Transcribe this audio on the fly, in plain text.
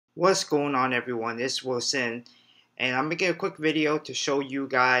What's going on, everyone? It's Wilson, and I'm making a quick video to show you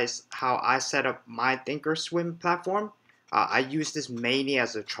guys how I set up my ThinkorSwim platform. I use this mainly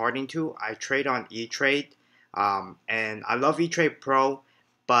as a charting tool. I trade on E-Trade, and I love E-Trade Pro,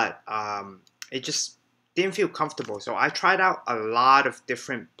 but it just didn't feel comfortable. So I tried out a lot of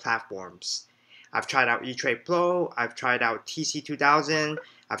different platforms. I've tried out E-Trade Pro, I've tried out TC2000,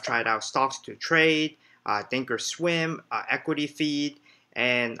 I've tried out Stocks to Trade, ThinkorSwim, Equity Feed,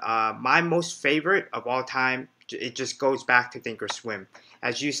 and my most favorite of all time, it just goes back to ThinkorSwim.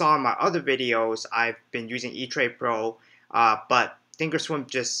 As you saw in my other videos, I've been using eTrade Pro, but ThinkorSwim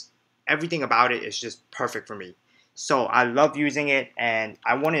just, everything about it is just perfect for me. So I love using it, and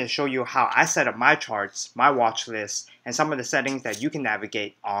I wanted to show you how I set up my charts, my watch list, and some of the settings that you can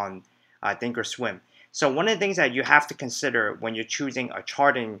navigate on ThinkorSwim. So one of the things that you have to consider when you're choosing a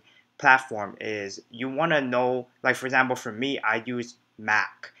charting platform is you want to know, like for example, for me, I use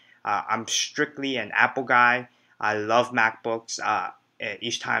Mac. I'm strictly an Apple guy. I love MacBooks.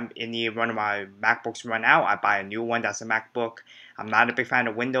 Each time any one of my MacBooks run out, I buy a new one that's a MacBook. I'm not a big fan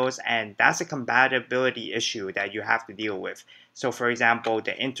of Windows, and that's a compatibility issue that you have to deal with. So, for example,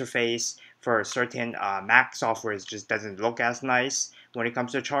 the interface for certain Mac software just doesn't look as nice when it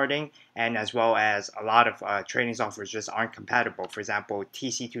comes to charting, and as well as a lot of trading softwares just aren't compatible. For example,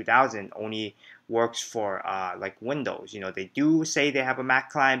 TC2000 only works for like Windows. They do say they have a Mac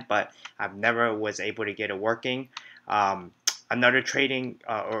client, but I've never was able to get it working. Um, Another trading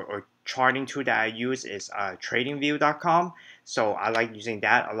or charting tool that I use is TradingView.com. So I like using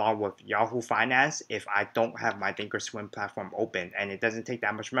that along with Yahoo Finance if I don't have my ThinkorSwim platform open, and it doesn't take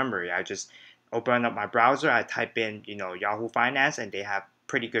that much memory. I just open up my browser, I type in Yahoo Finance, and they have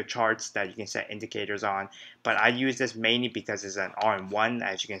pretty good charts that you can set indicators on. But I use this mainly because it's an all-in-one.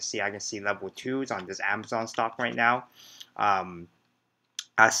 As you can see, I can see level 2s on this Amazon stock right now. Um,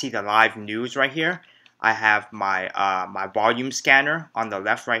 I see the live news right here. I have my volume scanner on the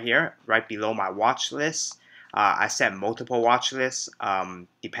left right here, right below my watch list. I set multiple watch lists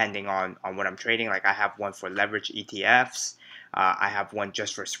depending on what I'm trading. Like I have one for leverage ETFs. I have one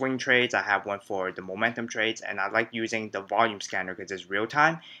just for swing trades. I have one for the momentum trades, and I like using the volume scanner because it's real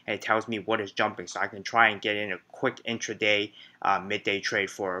time and it tells me what is jumping, so I can try and get in a quick intraday, midday trade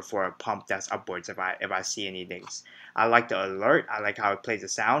for a pump that's upwards if I see any things. I like the alert. I like how it plays the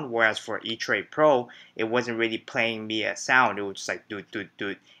sound. Whereas for eTrade Pro, it wasn't really playing me a sound. It was just like doot doot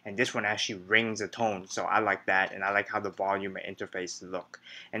doot, and this one actually rings a tone. So I like that, and I like how the volume and interface look.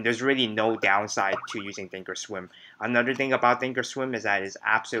 And there's really no downside to using ThinkorSwim. Another thing about ThinkorSwim is that it's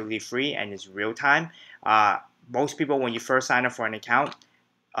absolutely free and it's real time. Most people, when you first sign up for an account,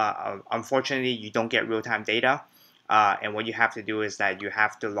 unfortunately, you don't get real time data. And what you have to do is that you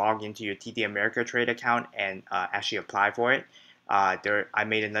have to log into your TD Ameritrade account and actually apply for it. I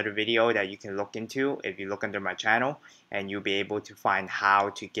made another video that you can look into if you look under my channel, and you'll be able to find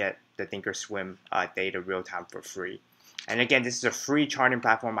how to get the ThinkorSwim data real time for free. And again, this is a free charting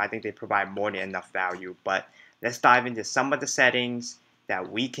platform. I think they provide more than enough value. But let's dive into some of the settings that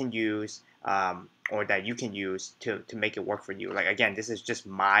we can use or that you can use to make it work for you. Like again, this is just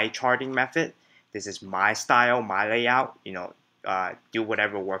my charting method. This is my style, my layout. Do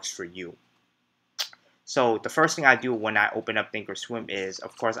whatever works for you. So the first thing I do when I open up ThinkorSwim is,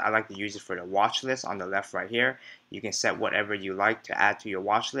 of course, I like to use it for the watch list on the left right here. You can set whatever you like to add to your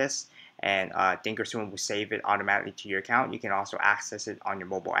watch list, and ThinkorSwim will save it automatically to your account. You can also access it on your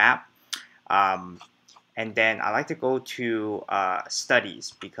mobile app. And then I like to go to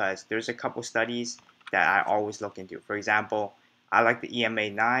studies because there's a couple studies that I always look into. For example, I like the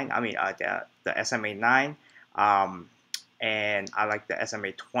the SMA 9, and I like the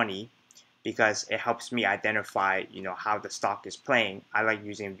SMA 20 because it helps me identify, how the stock is playing. I like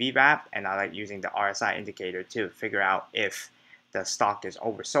using VWAP, and I like using the RSI indicator to figure out if the stock is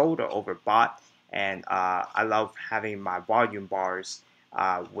oversold or overbought. And I love having my volume bars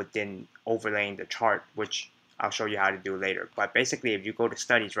within overlaying the chart, which I'll show you how to do later. But basically, if you go to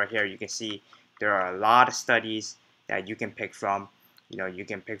studies right here, you can see there are a lot of studies that you can pick from. You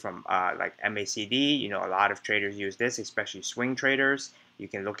can pick from like MACD. A lot of traders use this, especially swing traders. You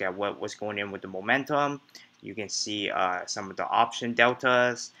can look at what's going in with the momentum. You can see some of the option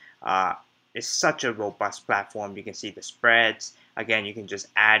deltas. It's such a robust platform. You can see the spreads. Again, you can just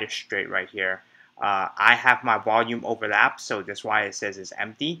add it straight right here. I have my volume overlap, so that's why it says it's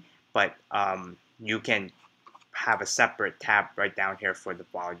empty. But you can have a separate tab right down here for the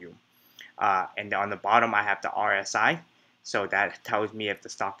volume. And on the bottom, I have the RSI. So that tells me if the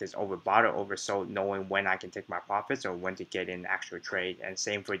stock is overbought or oversold, knowing when I can take my profits or when to get in actual trade. And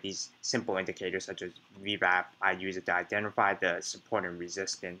same for these simple indicators such as VWAP. I use it to identify the support and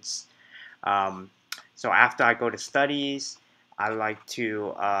resistance. So after I go to studies, I like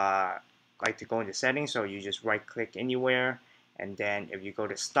to go into settings. So you just right click anywhere, and then if you go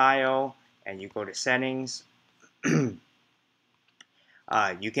to style and you go to settings, you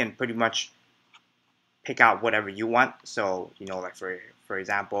can pretty much pick out whatever you want. So like for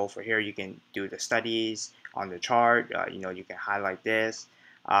example, for here you can do the studies on the chart. You can highlight this.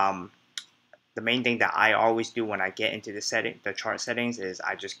 The main thing that I always do when I get into the chart settings is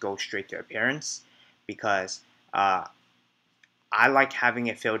I just go straight to appearance, because I like having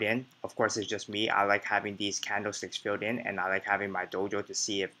it filled in. Of course, it's just me. I like having these candlesticks filled in, and I like having my dojo to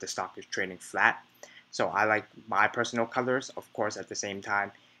see if the stock is trading flat. So I like my personal colors. Of course, at the same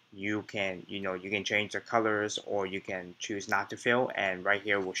time, you can change the colors, or you can choose not to fill. And right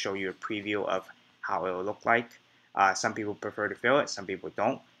here will show you a preview of how it will look like. Some people prefer to fill it, some people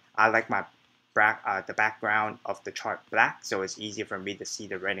don't. I like the background of the chart black, so it's easier for me to see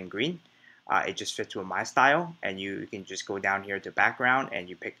the red and green. It just fits with my style, and you can just go down here to background and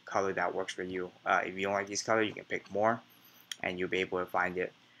you pick a color that works for you. If you don't like these colors, you can pick more, and you'll be able to find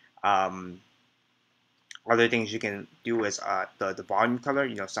it. Other things you can do is the volume color.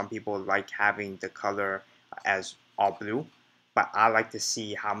 Some people like having the color as all blue, but I like to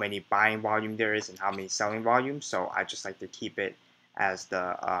see how many buying volume there is and how many selling volume. So I just like to keep it as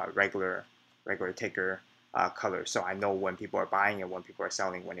the regular ticker color, so I know when people are buying and when people are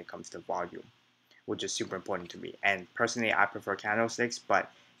selling when it comes to volume, which is super important to me. And personally, I prefer candlesticks,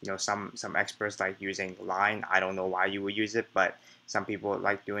 but some experts like using line. I don't know why you would use it, but some people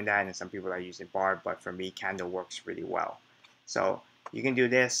like doing that, and some people like using bar. But for me, candle works really well. So you can do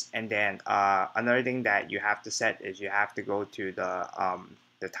this, and then another thing that you have to set is you have to go to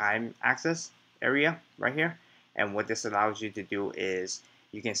the time axis area right here. And what this allows you to do is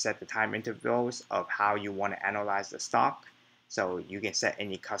you can set the time intervals of how you want to analyze the stock. So you can set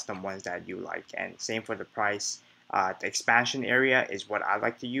any custom ones that you like. And same for the price. The expansion area is what I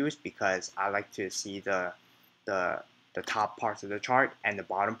like to use, because I like to see the top parts of the chart and the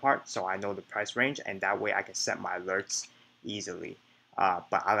bottom part, so I know the price range, and that way I can set my alerts easily.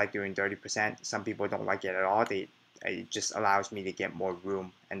 But I like doing 30%. Some people don't like it at all. It just allows me to get more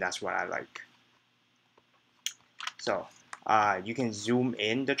room, and that's what I like. So you can zoom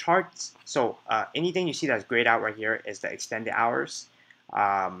in the charts. So anything you see that's grayed out right here is the extended hours.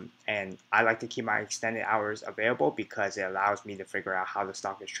 And I like to keep my extended hours available because it allows me to figure out how the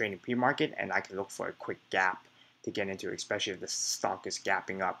stock is trading pre-market, and I can look for a quick gap to get into, especially if the stock is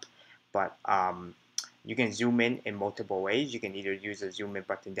gapping up. But you can zoom in multiple ways. You can either use the zoom in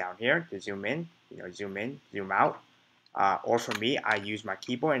button down here to zoom in, zoom out. Or for me, I use my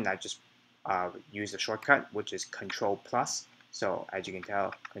keyboard and I just use the shortcut, which is Control Plus. So as you can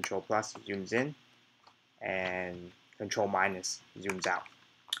tell, Control Plus zooms in, and Control minus zooms out.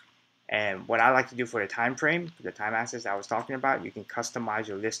 And what I like to do for the time frame, the time axis I was talking about, you can customize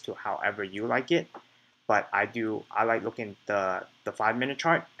your list to however you like it. But I like looking at the 5-minute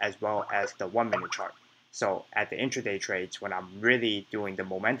chart as well as the 1-minute chart. So at the intraday trades, when I'm really doing the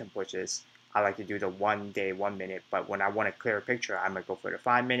momentum pushes, I like to do the 1 day, 1 minute. But when I want a clearer picture, I might go for the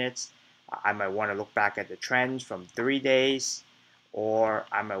 5 minutes. I might want to look back at the trends from 3 days, or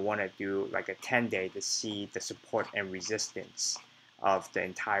I might want to do like a 10-day to see the support and resistance of the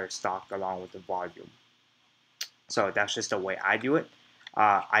entire stock along with the volume. So that's just the way I do it.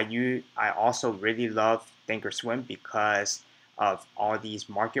 I also really love ThinkorSwim because of all these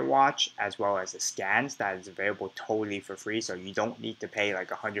market watch as well as the scans that is available totally for free. So you don't need to pay like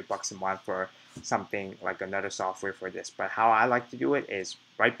 $100 a month for something like another software for this. But how I like to do it is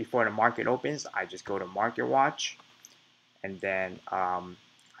right before the market opens, I just go to market watch, and then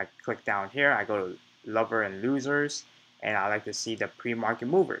I click down here. I go to lover and losers, and I like to see the pre-market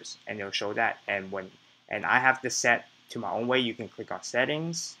movers, and it'll show that. And I have this set to my own way. You can click on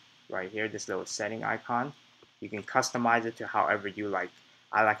settings right here, this little setting icon. You can customize it to however you like.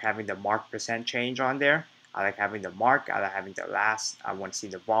 I like having the mark percent change on there. I like having the mark. I like having the last. I want to see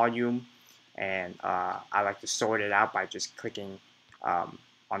the volume, and I like to sort it out by just clicking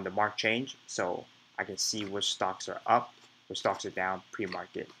on the mark change, so I can see which stocks are up, which stocks are down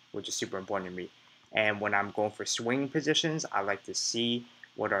pre-market, which is super important to me. And when I'm going for swing positions, I like to see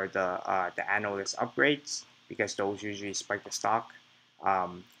what are the analyst upgrades, because those usually spike the stock,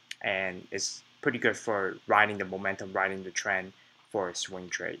 and it's pretty good for riding the momentum, riding the trend for a swing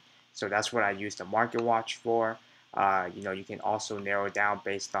trade. So that's what I use the market watch for. You can also narrow down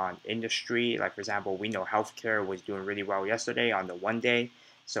based on industry. Like for example, we know healthcare was doing really well yesterday on the 1 day,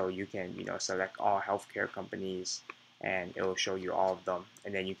 so you can select all healthcare companies, and it will show you all of them,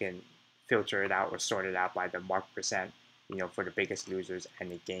 and then you can filter it out or sort it out by the mark percent, for the biggest losers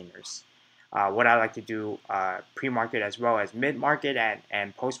and the gainers. What I like to do pre-market as well as mid-market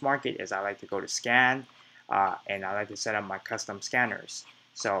and post-market is I like to go to scan, and I like to set up my custom scanners.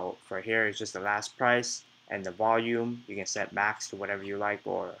 So for here, it's just the last price and the volume. You can set max to whatever you like,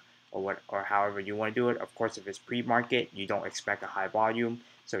 or however you want to do it. Of course, if it's pre-market, you don't expect a high volume,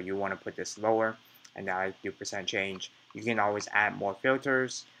 so you want to put this lower, and now I do percent change. You can always add more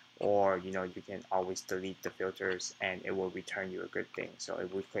filters, or you can always delete the filters, and it will return you a good thing. So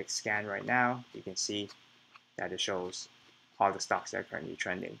if we click scan right now, you can see that it shows all the stocks that are currently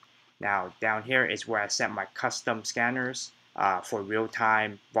trending. Now down here is where I set my custom scanners for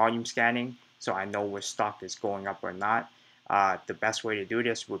real-time volume scanning, so I know which stock is going up or not. The best way to do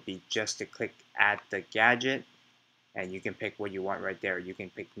this would be just to click add the gadget, and you can pick what you want right there. You can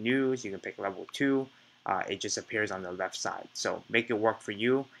pick news, you can pick level 2. It just appears on the left side. So make it work for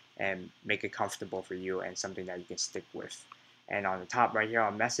you and make it comfortable for you and something that you can stick with. And on the top right here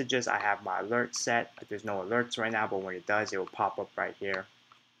on messages, I have my alert set. There's no alerts right now, but when it does, it will pop up right here.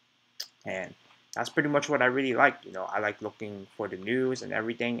 And that's pretty much what I really like. I like looking for the news and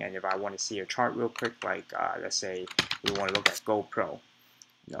everything. And if I want to see a chart real quick, like let's say we want to look at GoPro,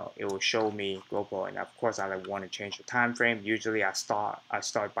 it will show me GoPro. And of course, I want to change the time frame. Usually, I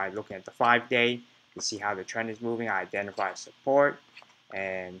start by looking at the 5-day to see how the trend is moving. I identify support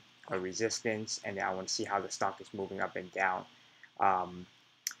and a resistance, and then I want to see how the stock is moving up and down.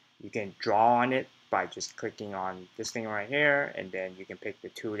 You can draw on it by just clicking on this thing right here, and then you can pick the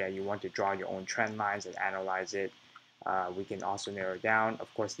two that you want to draw your own trend lines and analyze it. We can also narrow it down.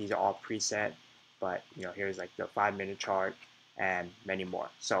 Of course, these are all preset, but here's like the 5-minute chart and many more.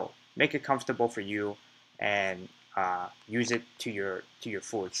 So make it comfortable for you and use it to your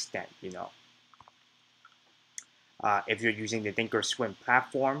full extent. If you're using the ThinkorSwim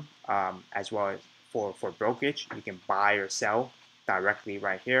platform, as well as for brokerage, you can buy or sell directly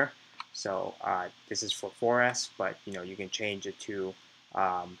right here. So this is for 4S, but you can change it to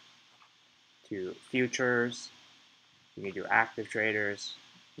futures. You can do active traders.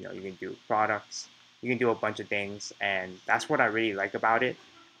 You can do products. You can do a bunch of things, and that's what I really like about it.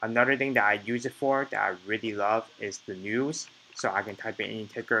 Another thing that I use it for that I really love is the news. So I can type in any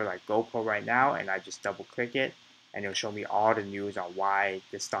ticker like GoPro right now, and I just double click it, and it'll show me all the news on why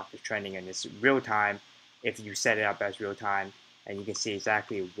this stock is trending, and it's real time if you set it up as real time, and you can see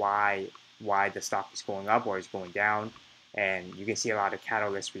exactly why the stock is going up or is going down, and you can see a lot of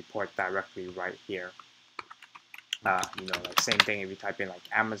catalyst report directly right here. Like same thing if you type in like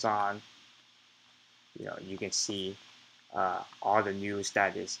Amazon, you can see all the news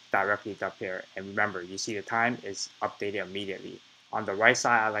that is directly up here. And remember, you see the time is updated immediately. On the right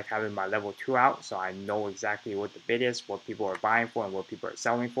side, I like having my level 2 out, so I know exactly what the bid is, what people are buying for, and what people are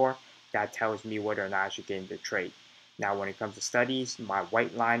selling for. That tells me whether or not I should get into trade. Now, when it comes to studies, my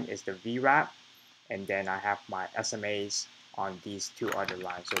white line is the VWAP, and then I have my SMAs on these two other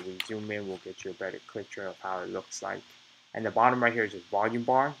lines. So we zoom in, we'll get you a better picture of how it looks like. And the bottom right here is just volume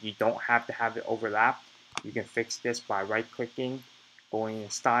bar. You don't have to have it overlap. You can fix this by right-clicking, going in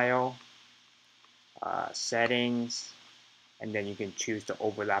style, settings, and then you can choose to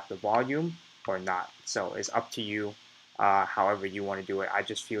overlap the volume or not. So it's up to you however you want to do it. I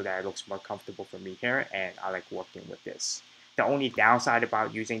just feel that it looks more comfortable for me here, and I like working with this. The only downside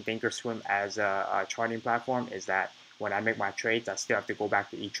about using ThinkorSwim as a charting platform is that when I make my trades, I still have to go back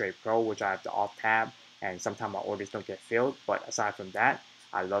to eTrade Pro, which I have to off tab, and sometimes my orders don't get filled. But aside from that,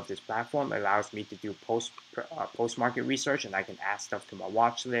 I love this platform. It allows me to do post-market research, and I can add stuff to my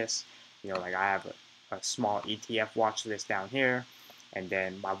watch list. Like I have a small ETF watch list down here, and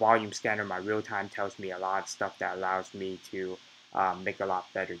then my volume scanner, my real time, tells me a lot of stuff that allows me to make a lot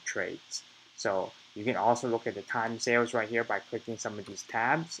better trades. So you can also look at the time sales right here by clicking some of these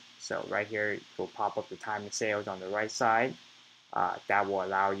tabs. So right here, it will pop up the time sales on the right side. That will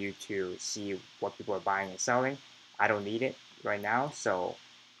allow you to see what people are buying and selling. I don't need it right now, so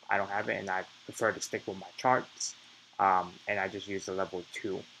I don't have it, and I prefer to stick with my charts, and I just use the level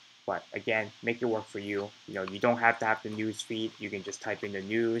 2. But again, make it work for you. You don't have to have the news feed. You can just type in the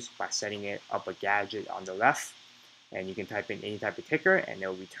news by setting it up a gadget on the left, and you can type in any type of ticker, and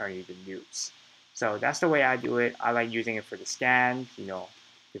it'll return you the news. So that's the way I do it. I like using it for the scan.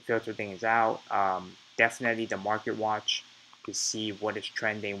 The filter thing is out. Definitely the market watch to see what is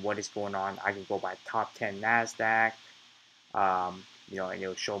trending, what is going on. I can go by top 10 NASDAQ. and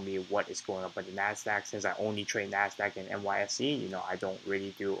it'll show me what is going up on the NASDAQ. Since I only trade NASDAQ and NYSE, I don't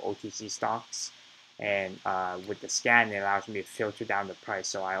really do OTC stocks. And with the scan, it allows me to filter down the price.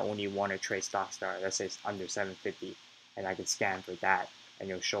 So I only want to trade stocks that are, let's say, it's under 750, and I can scan for that. And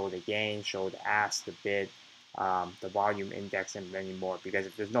it'll show the gain, show the ask, the bid, the volume index, and many more. Because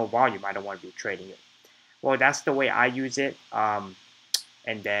if there's no volume, I don't want to be trading it. Well, that's the way I use it.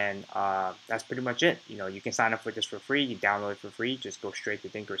 And then that's pretty much it. You can sign up for this for free. You download it for free. Just go straight to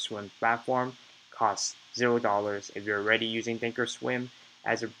ThinkorSwim platform. Costs $0. If you're already using ThinkorSwim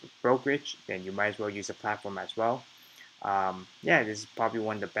as a brokerage, then you might as well use the platform as well. Yeah, this is probably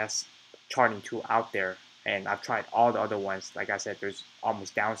one of the best charting tool out there. And I've tried all the other ones. Like I said, there's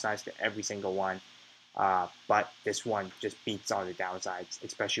almost downsides to every single one. But this one just beats all the downsides,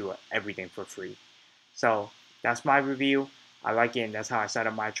 especially with everything for free. So that's my review. I like it, and that's how I set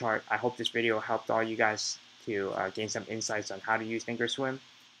up my chart. I hope this video helped all you guys to gain some insights on how to use ThinkorSwim.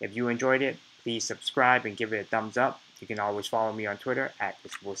 If you enjoyed it, please subscribe and give it a thumbs up. You can always follow me on Twitter at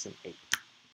itswilson8.